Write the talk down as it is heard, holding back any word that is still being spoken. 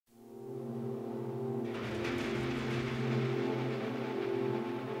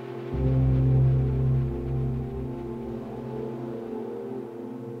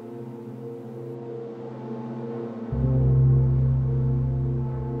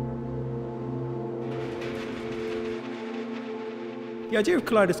The idea of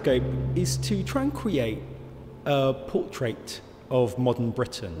Kaleidoscope is to try and create a portrait of modern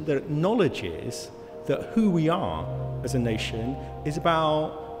Britain that acknowledges that who we are as a nation is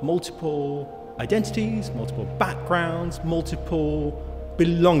about multiple identities, multiple backgrounds, multiple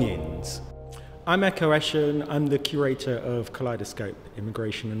belongings. I'm Ekow Eshun. I'm the curator of Kaleidoscope,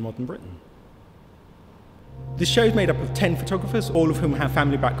 Immigration and Modern Britain. This show is made up of 10 photographers, all of whom have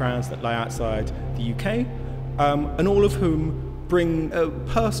family backgrounds that lie outside the UK, and all of whom bring a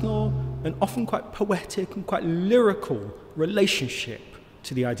personal and often quite poetic and quite lyrical relationship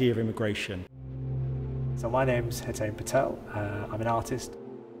to the idea of immigration. So my name's Eshun Patel. I'm an artist.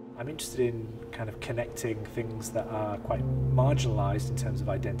 I'm interested in kind of connecting things that are quite marginalised in terms of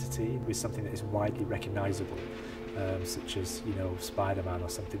identity with something that is widely recognisable, such as, Spider-Man or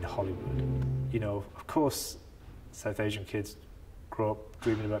something in Hollywood. Of course, South Asian kids grow up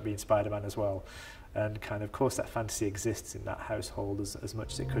dreaming about being Spider-Man as well. And of course, that fantasy exists in that household as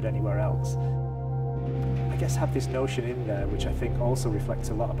much as it could anywhere else. I guess have this notion in there, which I think also reflects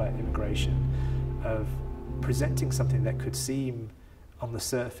a lot about immigration, of presenting something that could seem on the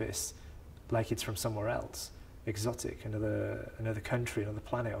surface like it's from somewhere else, exotic, another country, another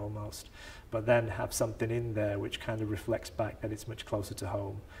planet almost, but then have something in there which kind of reflects back that it's much closer to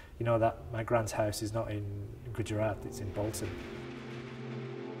home. That my grand's house is not in Gujarat, it's in Bolton.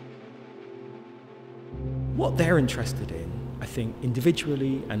 What they're interested in, I think,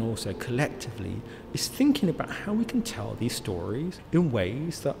 individually and also collectively, is thinking about how we can tell these stories in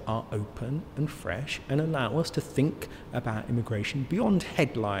ways that are open and fresh and allow us to think about immigration beyond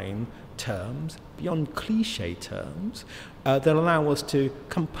headline terms, beyond cliche terms, that allow us to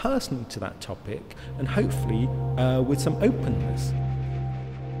come personally to that topic and hopefully with some openness.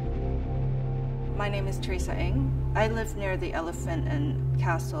 My name is Teresa Ng. I live near the Elephant and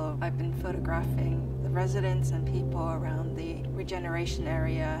Castle. I've been photographing the residents and people around the regeneration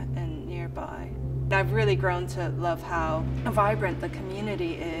area and nearby. I've really grown to love how vibrant the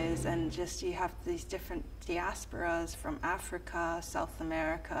community is, and just you have these different diasporas from Africa, South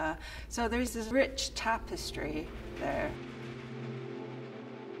America. So there's this rich tapestry there.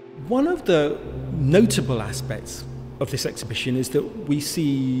 One of the notable aspects of this exhibition is that we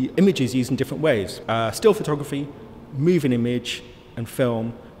see images used in different ways. Still photography, moving image and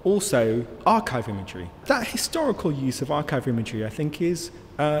film, also archive imagery. That historical use of archive imagery, I think, is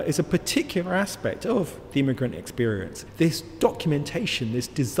a particular aspect of the immigrant experience. This documentation, this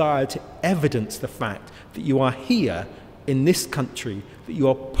desire to evidence the fact that you are here in this country, that you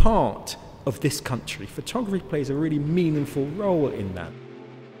are part of this country. Photography plays a really meaningful role in that.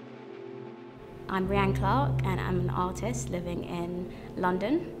 I'm Brianne Clark and I'm an artist living in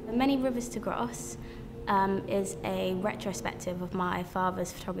London. Many Rivers to Cross is a retrospective of my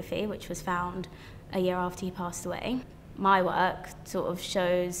father's photography, which was found a year after he passed away. My work sort of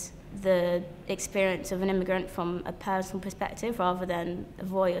shows the experience of an immigrant from a personal perspective rather than a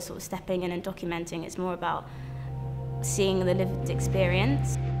voyeur sort of stepping in and documenting. It's more about seeing the lived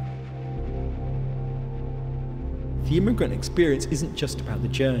experience. The immigrant experience isn't just about the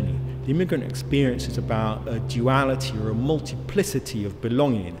journey. The immigrant experience is about a duality or a multiplicity of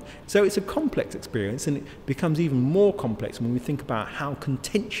belonging. So it's a complex experience, and it becomes even more complex when we think about how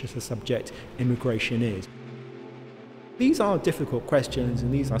contentious a subject immigration is. These are difficult questions,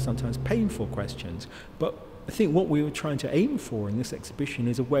 and these are sometimes painful questions, but I think what we were trying to aim for in this exhibition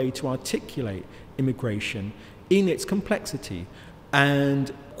is a way to articulate immigration in its complexity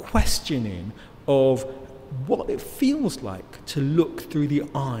and questioning of what it feels like to look through the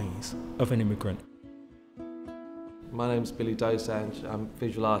eyes of an immigrant. My name's Billy Dosanjh. I'm a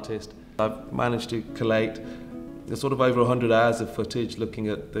visual artist. I've managed to collate sort of over 100 hours of footage looking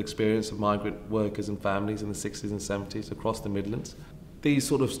at the experience of migrant workers and families in the 60s and 70s across the Midlands. These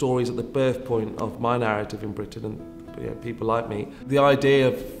sort of stories at the birth point of my narrative in Britain and people like me. The idea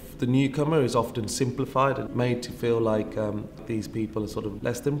of the newcomer is often simplified and made to feel like these people are sort of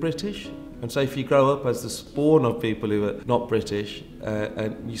less than British. And so if you grow up as the spawn of people who are not British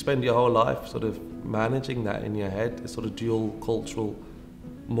and you spend your whole life sort of managing that in your head, sort of dual cultural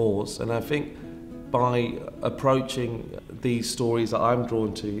mores. And I think by approaching these stories that I'm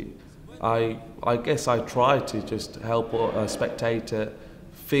drawn to, I guess I try to just help a spectator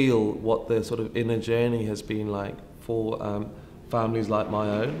feel what the sort of inner journey has been like for families like my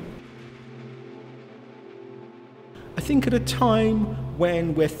own. I think at a time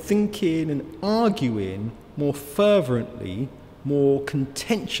when we're thinking and arguing more fervently, more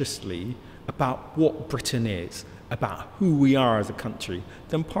contentiously about what Britain is, about who we are as a country,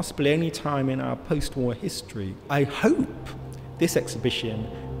 than possibly any time in our post-war history, I hope this exhibition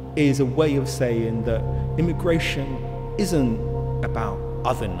is a way of saying that immigration isn't about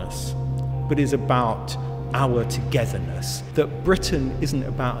otherness, but is about our togetherness. That Britain isn't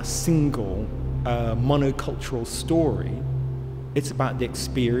about a single monocultural story. It's about the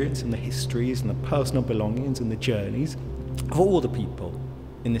experience and the histories and the personal belongings and the journeys of all the people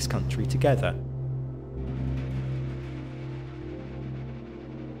in this country together.